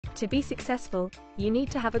To be successful, you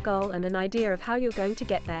need to have a goal and an idea of how you're going to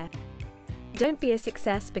get there. Don't be a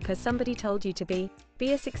success because somebody told you to be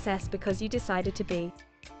a success because you decided to be.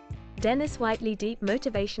 Dennis Whiteley. Deep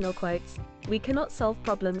motivational quotes. We cannot solve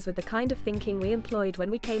problems with the kind of thinking we employed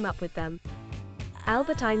when we came up with them.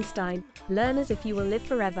 Albert Einstein. Learn as if you will live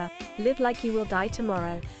forever, live like you will die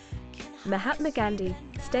tomorrow. Mahatma Gandhi.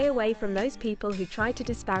 Stay away from those people who try to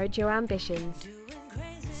disparage your ambitions.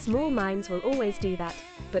 Small minds will always do that,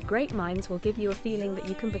 but great minds will give you a feeling that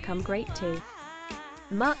you can become great too.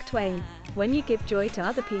 Mark Twain. When you give joy to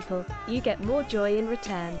other people, you get more joy in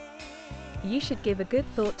return. You should give a good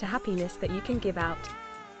thought to happiness that you can give out.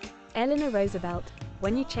 Eleanor Roosevelt.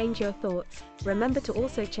 When you change your thoughts, remember to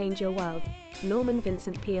also change your world. Norman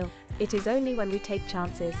Vincent Peale. It is only when we take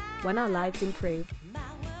chances, when our lives improve.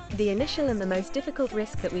 The initial and the most difficult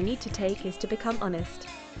risk that we need to take is to become honest.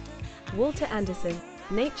 Walter Anderson.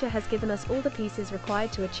 Nature has given us all the pieces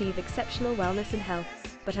required to achieve exceptional wellness and health,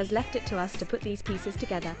 but has left it to us to put these pieces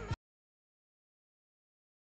together.